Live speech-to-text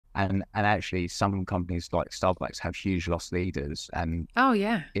And actually, some companies like Starbucks have huge loss leaders, and Oh,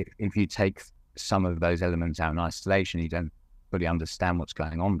 yeah. if you take some of those elements out in isolation, you don't fully understand what's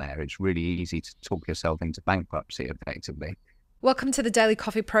going on there. It's really easy to talk yourself into bankruptcy, effectively. Welcome to the Daily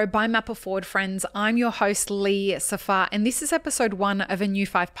Coffee Pro by Mapper Forward, friends. I'm your host, Lee Safar, and this is episode 1 of a new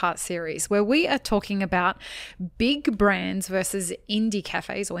 5-part series where we are talking about big brands versus indie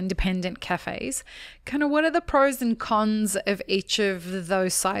cafes or independent cafes. Kind of what are the pros and cons of each of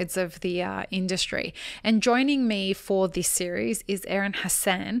those sides of the industry. And joining me for this series is Eren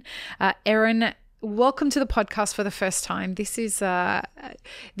Hasan. Eren, welcome to the podcast for the first time. This is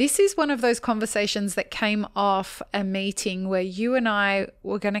one of those conversations that came off a meeting where you and I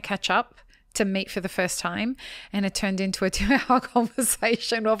were going to catch up to meet for the first time, and it turned into a 2-hour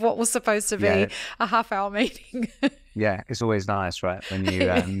conversation of what was supposed to be a half-hour meeting. Yeah, it's always nice, right? When you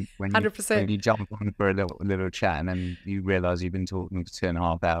 100%. when you jump on for a little chat, and then you realise you've been talking for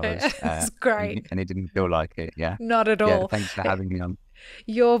 2.5 hours. It's great, and it didn't feel like it. Yeah, not at all. Yeah, thanks for having me on.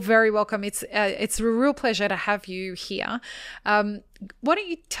 You're very welcome. It's a real pleasure to have you here. Why don't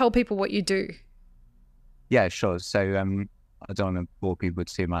you tell people what you do? Yeah, sure. So I don't want to bore people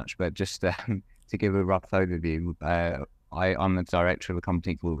too much, but just to give a rough overview, I'm the director of a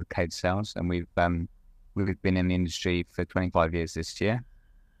company called Catersales, and we've been in the industry for 25 years this year,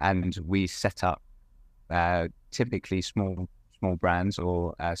 and we set up typically small brands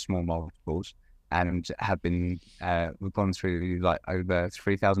or small multiples, and have been we've gone through like over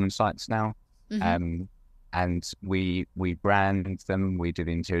 3,000 sites now. Mm-hmm. And we brand them, we do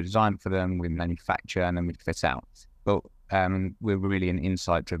the interior design for them, we manufacture, and then we fit out. But we're really an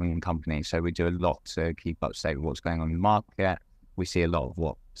insight-driven company, so we do a lot to keep up to date with what's going on in the market. We see a lot of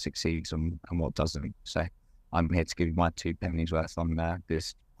what succeeds and what doesn't. So I'm here to give you my 2 pennies worth on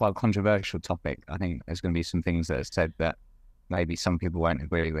this quite controversial topic. I think there's going to be some things that are said that maybe some people won't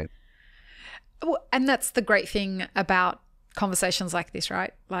agree with. Well, and that's the great thing about conversations like this,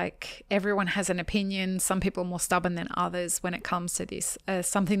 right? Like everyone has an opinion. Some people are more stubborn than others when it comes to this.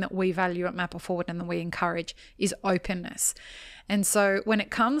 Something that we value at Mapper Forward and that we encourage is openness. And so when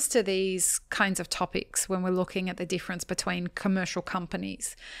it comes to these kinds of topics, when we're looking at the difference between commercial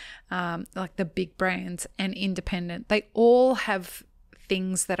companies, like the big brands, and independent, they all have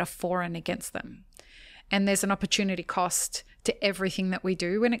things that are for and against them. And there's an opportunity cost to everything that we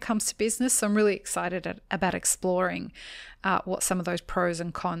do when it comes to business. So I'm really excited about exploring what some of those pros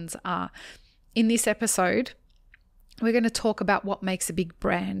and cons are. In this episode, we're going to talk about what makes a big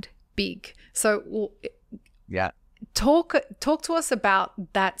brand big. So talk to us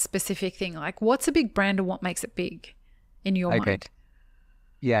about that specific thing. Like, what's a big brand and what makes it big in your mind?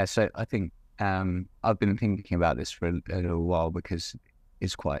 Yeah, so I think I've been thinking about this for a little while because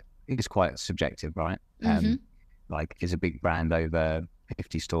it's quite subjective, right? Mm-hmm. Like, is a big brand over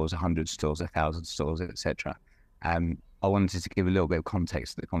 50 stores, 100 stores, 1,000 stores, etc. I wanted to give a little bit of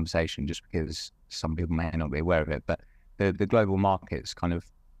context to the conversation just because some people may not be aware of it, but the global market's kind of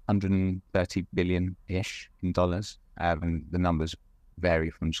 130 billion-ish in dollars. The numbers vary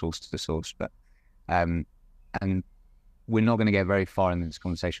from source to source, but and we're not going to get very far in this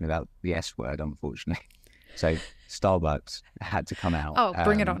conversation without the S word, unfortunately. So Starbucks had to come out. Oh,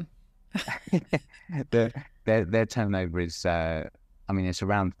 bring it on. Their turnover is, it's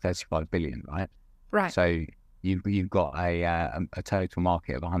around 35 billion, right? Right. So you've got a total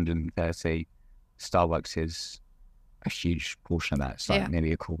market of 130. Starbucks is a huge portion of that. It's like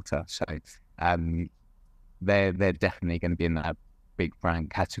nearly a quarter. So they're definitely going to be in that big brand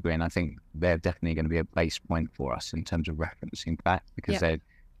category, and I think they're definitely going to be a base point for us in terms of referencing back because they're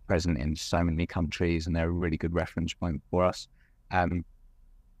present in so many countries and they're a really good reference point for us.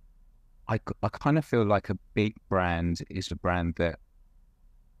 I kind of feel like a big brand is a brand that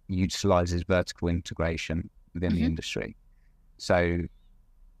utilizes vertical integration within the industry. So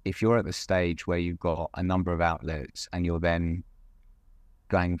if you're at the stage where you've got a number of outlets and you're then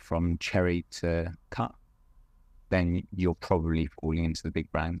going from cherry to cut, then you're probably falling into the big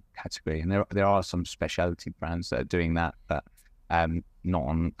brand category. And there are some specialty brands that are doing that, but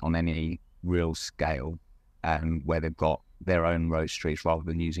not on any real scale, where they've got their own roasteries rather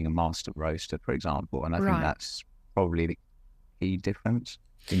than using a master roaster, for example. And I think that's probably the key difference.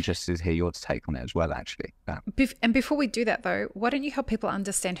 Interested to hear your take on it as well, actually. And before we do that, though, why don't you help people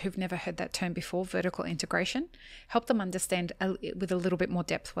understand who've never heard that term before, vertical integration? Help them understand with a little bit more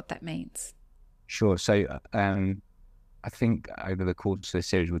depth what that means. Sure. So I think over the course of this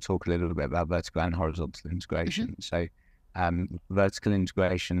series, we'll talk a little bit about vertical and horizontal integration. So vertical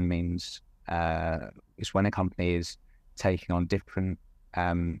integration means it's when a company is taking on different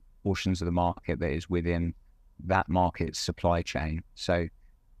portions of the market that is within that market's supply chain. So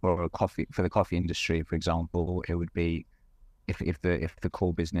for the coffee industry, for example, it would be if the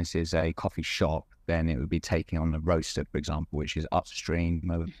core business is a coffee shop, then it would be taking on a roaster, for example, which is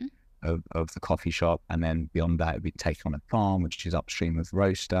upstream of the coffee shop, and then beyond that, it would be taking on a farm, which is upstream of the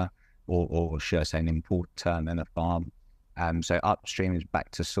roaster, or should I say an importer and then a farm. So upstream is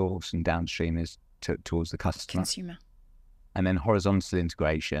back to source, and downstream is towards the consumer. And then horizontal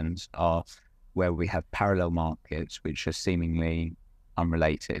integrations are where we have parallel markets, which are seemingly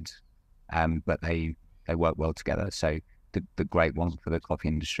unrelated, but they work well together. So the great one for the coffee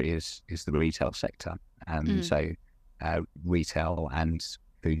industry is the retail sector. So retail and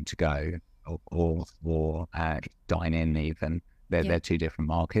food to go or dine in even. They're two different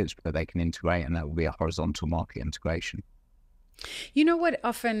markets, but they can integrate, and that will be a horizontal market integration. You know what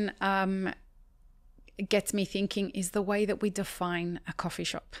often gets me thinking is the way that we define a coffee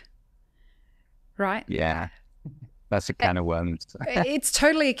shop, right? Yeah. That's a can of worms. It's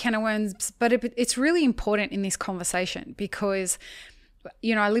totally a can of worms, but it's really important in this conversation because,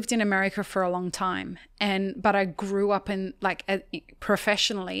 you know, I lived in America for a long time, but I grew up in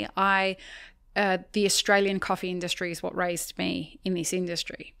professionally. The Australian coffee industry is what raised me in this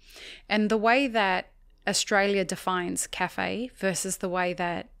industry, and the way that Australia defines cafe versus the way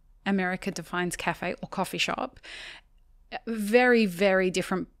that America defines cafe or coffee shop, very, very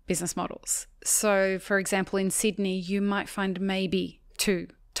different business models. So, for example, in Sydney, you might find maybe two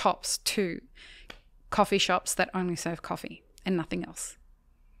coffee shops that only serve coffee and nothing else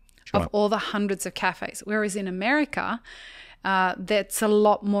of all the hundreds of cafes. Whereas in America, that's a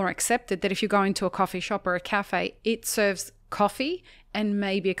lot more accepted that if you go into a coffee shop or a cafe, it serves coffee and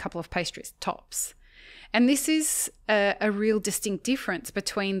maybe a couple of pastries, tops. And this is a real distinct difference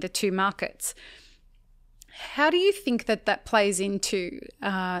between the two markets. How do you think that plays into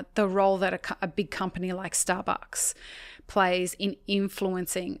the role that a big company like Starbucks plays in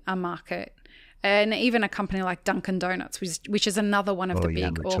influencing a market? And even a company like Dunkin' Donuts, which is another one of the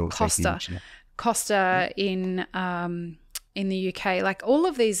big, or Costa, huge, Costa in the UK, like all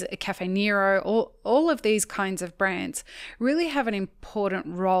of these, Cafe Nero, all of these kinds of brands really have an important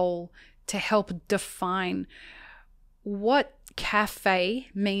role to help define what cafe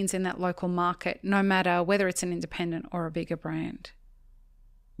means in that local market, no matter whether it's an independent or a bigger brand.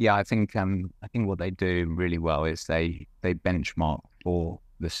 Yeah, I think what they do really well is they benchmark for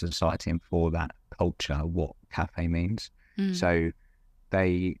the society and for that culture what cafe means. So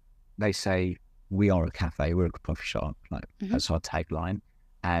they say, we are a cafe, we're a coffee shop, that's our tagline,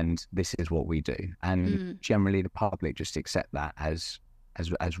 and this is what we do. And generally the public just accept that as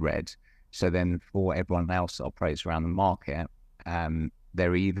read. So then for everyone else that operates around the market,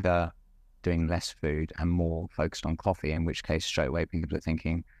 they're either doing less food and more focused on coffee, in which case straight away people are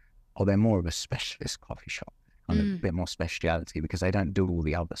thinking, oh, they're more of a specialist coffee shop, kind of a bit more speciality because they don't do all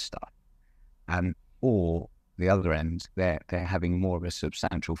the other stuff. Or the other end, they're having more of a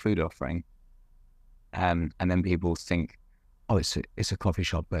substantial food offering. And then people think, oh, it's a coffee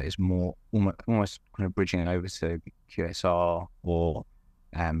shop, but it's more almost kind of bridging over to QSR or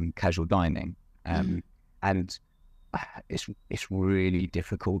casual dining. And it's really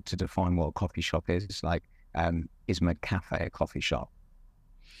difficult to define what a coffee shop is. It's like, is McCafe a coffee shop?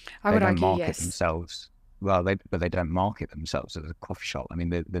 I would argue yes. Themselves. Well, they don't market themselves as a coffee shop. I mean,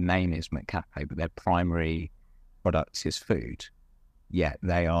 the name is McCafe, but their primary product is food. Yet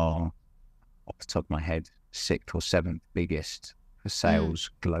they are, off the top of my head, 6th or 7th biggest for sales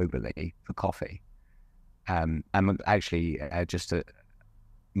globally for coffee. And actually,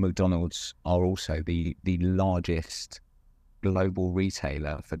 McDonald's are also the largest global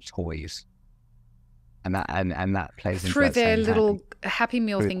retailer for toys, and that plays through into their little Happy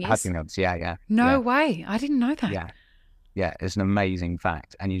Meal thingies. Happy Meals, yeah. No way, I didn't know that. Yeah, it's an amazing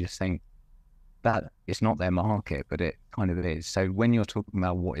fact, and you just think that it's not their market, but it kind of is. So when you're talking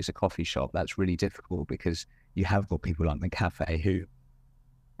about what is a coffee shop, that's really difficult because you have got people like McCafe who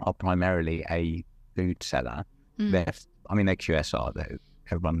are primarily a food seller. They're QSR. They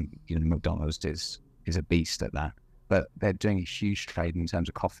run, McDonald's is a beast at that, but they're doing a huge trade in terms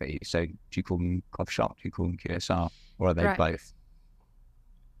of coffee. So do you call them coffee shop? Do you call them QSR, or are they both?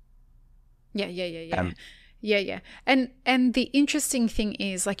 Yeah. And the interesting thing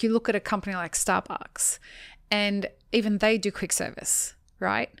is, like, you look at a company like Starbucks, and even they do quick service,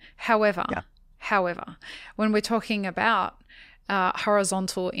 right? However, when we're talking about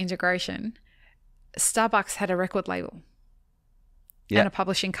horizontal integration, Starbucks had a record label. And a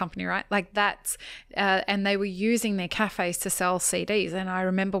publishing company, right? Like that's, and they were using their cafes to sell CDs. And I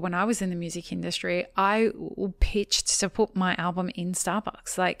remember when I was in the music industry, I pitched to put my album in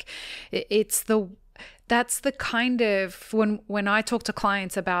Starbucks. Like it's the that's the kind of, when I talk to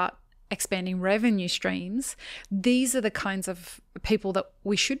clients about expanding revenue streams, these are the kinds of people that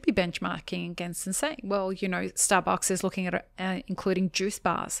we should be benchmarking against and saying, well, you know, Starbucks is looking at including juice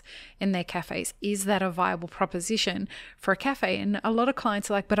bars in their cafes. Is that a viable proposition for a cafe? And a lot of clients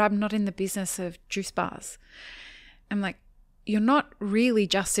are like, but I'm not in the business of juice bars. I'm like, you're not really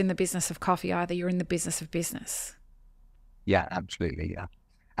just in the business of coffee either. You're in the business of business. Yeah, absolutely. Yeah.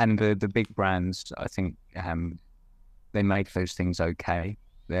 And the big brands, I think they make those things okay.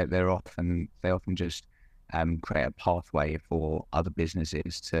 They often just create a pathway for other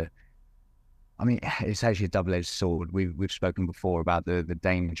businesses to. I mean, it's actually a double-edged sword. We've spoken before about the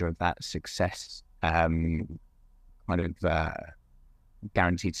danger of that success, kind of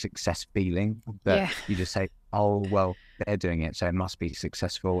guaranteed success feeling that you just say, oh well, they're doing it, so it must be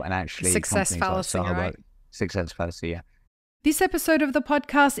successful. And actually, success fallacy, like Starbucks, right? Success fallacy, yeah. This episode of the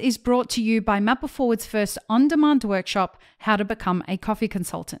podcast is brought to you by Mapper Forward's first on-demand workshop, How to Become a Coffee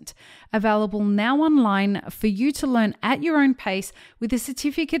Consultant. Available now online for you to learn at your own pace with a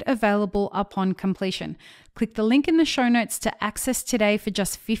certificate available upon completion. Click the link in the show notes to access today for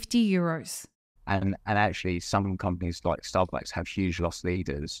just €50. And actually, some companies like Starbucks have huge loss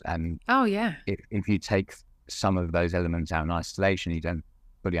leaders. And if you take some of those elements out in isolation, you don't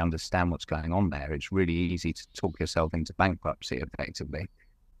fully understand what's going on there. It's really easy to talk yourself into bankruptcy effectively.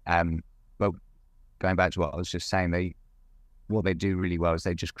 But going back to what I was just saying, what they do really well is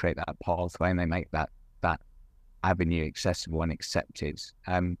they just create that pathway and they make that avenue accessible and accepted.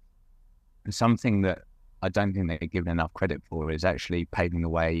 And something that I don't think they're given enough credit for is actually paving the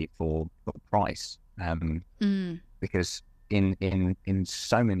way for price. Because in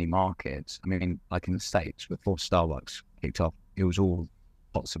so many markets, I mean, like in the States, before Starbucks kicked off, it was all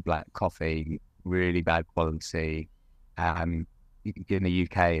pots of black coffee, really bad quality. In the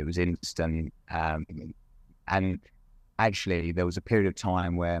UK, it was instant. And actually, there was a period of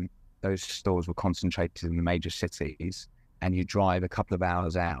time where those stores were concentrated in the major cities, and you drive a couple of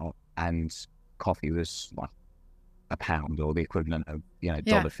hours out, and coffee was like £1 or the equivalent of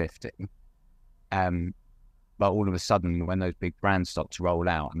 $1.50. But all of a sudden, when those big brands start to roll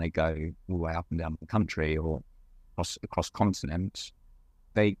out and they go all the way up and down the country or across continents,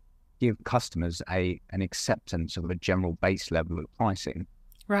 they give customers an acceptance of a general base level of pricing,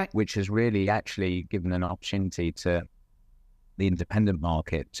 right? Which has really actually given an opportunity to the independent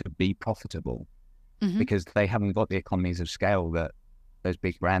market to be profitable, because they haven't got the economies of scale that those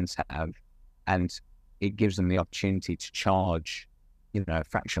big brands have, and it gives them the opportunity to charge, a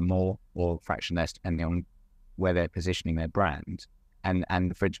fraction more or a fraction less depending on where they're positioning their brand, and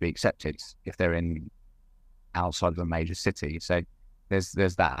for it to be accepted if they're in outside of a major city. So there's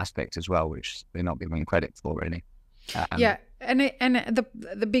that aspect as well, which they're not giving credit for, really. And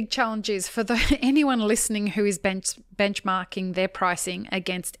the big challenge is for anyone listening who is benchmarking their pricing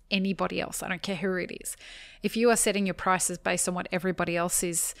against anybody else. I don't care who it is. If you are setting your prices based on what everybody else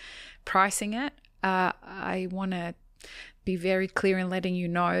is pricing at, I want to be very clear in letting you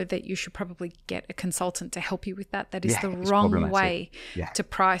know that you should probably get a consultant to help you with that. That is the wrong way to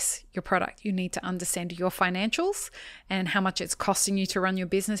price your product. You need to understand your financials and how much it's costing you to run your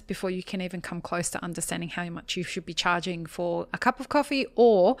business before you can even come close to understanding how much you should be charging for a cup of coffee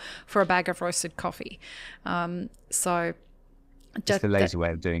or for a bag of roasted coffee. So just the lazy way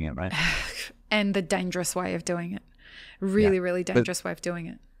of doing it, right? And the dangerous way of doing it. Really dangerous way of doing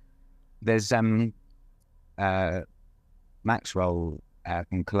it. There's Maxwell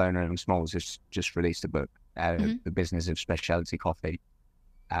from Kelowna and Smalls just released a book, The Business of Specialty Coffee,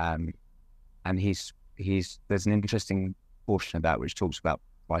 and there's an interesting portion of that which talks about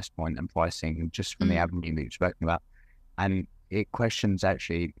price point and pricing just from the avenue that you've spoken about, and it questions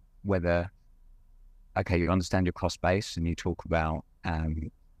actually whether you understand your cost base and you talk about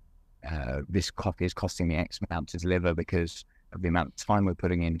this coffee is costing me X amount to deliver because of the amount of time we're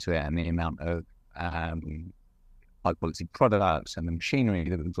putting into it and the amount of high quality products and the machinery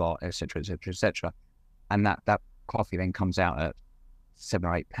that we've got, et cetera, et cetera, et cetera. And that coffee then comes out at £7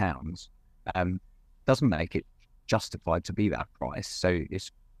 or £8, doesn't make it justified to be that price. So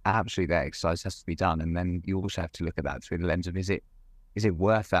it's absolutely that exercise has to be done. And then you also have to look at that through the lens of, is it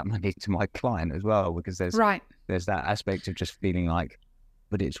worth that money to my client as well? Because there's that aspect of just feeling like,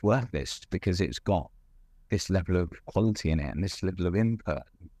 but it's worth this because it's got this level of quality in it and this level of input.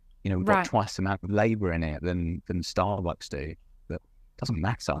 We've got twice the amount of labour in it than Starbucks do. But it doesn't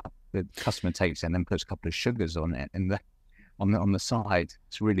matter. The customer takes it and then puts a couple of sugars on it and on the side.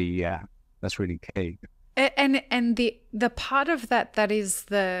 It's really that's really key. And the part of that is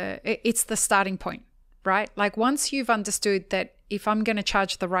it's the starting point, right? Like once you've understood that if I'm going to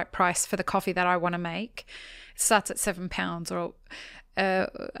charge the right price for the coffee that I want to make, it starts at £7 or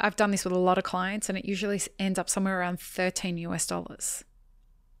I've done this with a lot of clients and it usually ends up somewhere around $13 US.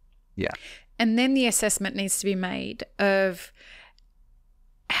 Yeah. And then the assessment needs to be made of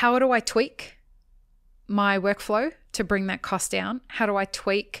how do I tweak my workflow to bring that cost down? How do I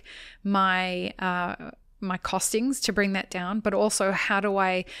tweak my my costings to bring that down? But also how do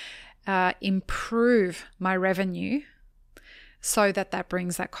I improve my revenue so that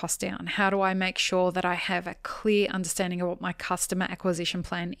brings that cost down? How do I make sure that I have a clear understanding of what my customer acquisition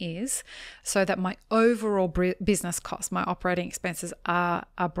plan is so that my overall business costs, my operating expenses are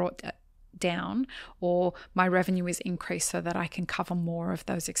brought down, or my revenue is increased so that I can cover more of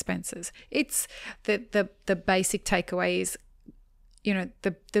those expenses? It's the basic takeaway is, you know,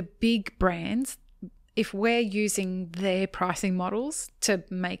 the big brands, if we're using their pricing models to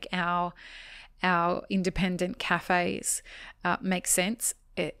make our independent cafes make sense,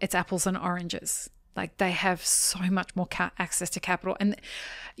 it's apples and oranges. Like they have so much more access to capital. And,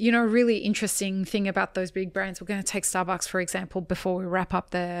 you know, really interesting thing about those big brands, we're going to take Starbucks, for example, before we wrap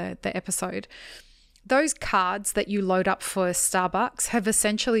up the episode. Those cards that you load up for Starbucks have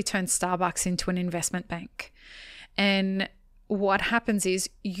essentially turned Starbucks into an investment bank. And what happens is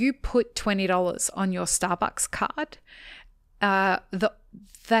you put $20 on your Starbucks card,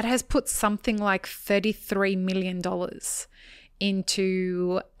 that has put something like $33 million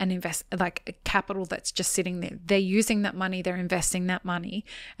into like a capital that's just sitting there. They're using that money, they're investing that money,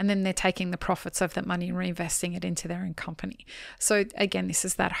 and then they're taking the profits of that money and reinvesting it into their own company. So again, this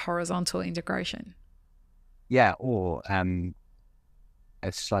is that horizontal integration. Yeah, or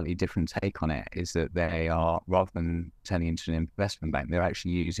a slightly different take on it is that they are, rather than turning into an investment bank, they're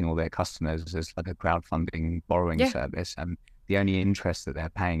actually using all their customers as like a crowdfunding borrowing service. And the only interest that they're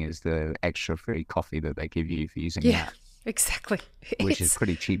paying is the extra free coffee that they give you for using that. Exactly. Which is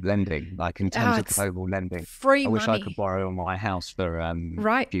pretty cheap lending, like in terms of global lending. Free I wish money. I could borrow on my house for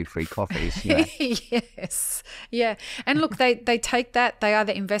a few free coffees. Yeah. Yes. Yeah. And look, they take that, they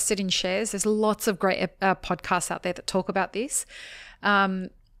either invest it in shares. There's lots of great podcasts out there that talk about this.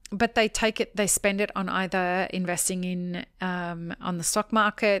 But they take it, they spend it on either investing in on the stock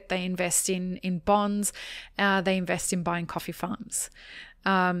market, they invest in bonds, they invest in buying coffee farms.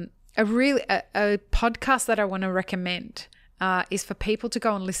 A podcast that I want to recommend is for people to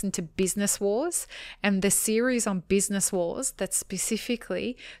go and listen to Business Wars, and the series on Business Wars that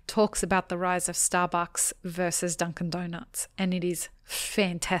specifically talks about the rise of Starbucks versus Dunkin' Donuts, and it is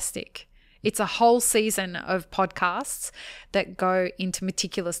fantastic. It's a whole season of podcasts that go into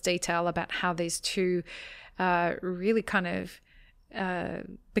meticulous detail about how these two really kind of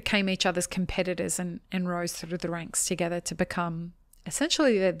became each other's competitors and rose through the ranks together to become,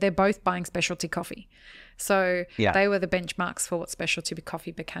 essentially, they're both buying specialty coffee. So they were the benchmarks for what specialty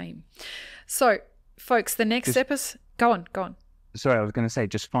coffee became. So, folks, the next episode... Go on. Sorry, I was going to say,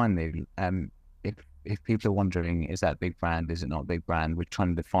 just finally, if people are wondering, is that a big brand? Is it not a big brand? We're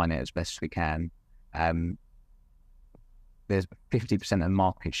trying to define it as best as we can. There's 50% of the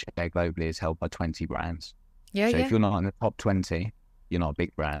market share globally is held by 20 brands. So if you're not in the top 20, you're not a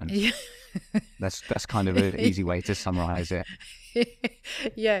big brand. Yeah. That's kind of an easy way to summarize it.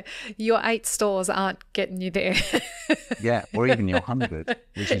 Yeah, your 8 stores aren't getting you there. Yeah, or even your 100,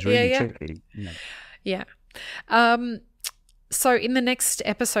 which is really tricky. Yeah. So in the next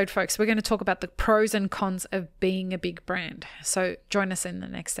episode, folks, we're going to talk about the pros and cons of being a big brand. So join us in the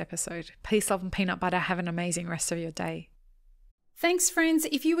next episode. Peace, love, and peanut butter. Have an amazing rest of your day. Thanks, friends.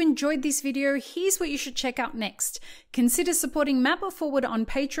 If you enjoyed this video, here's what you should check out next. Consider supporting Map It Forward on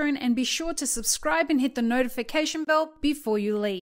Patreon and be sure to subscribe and hit the notification bell before you leave.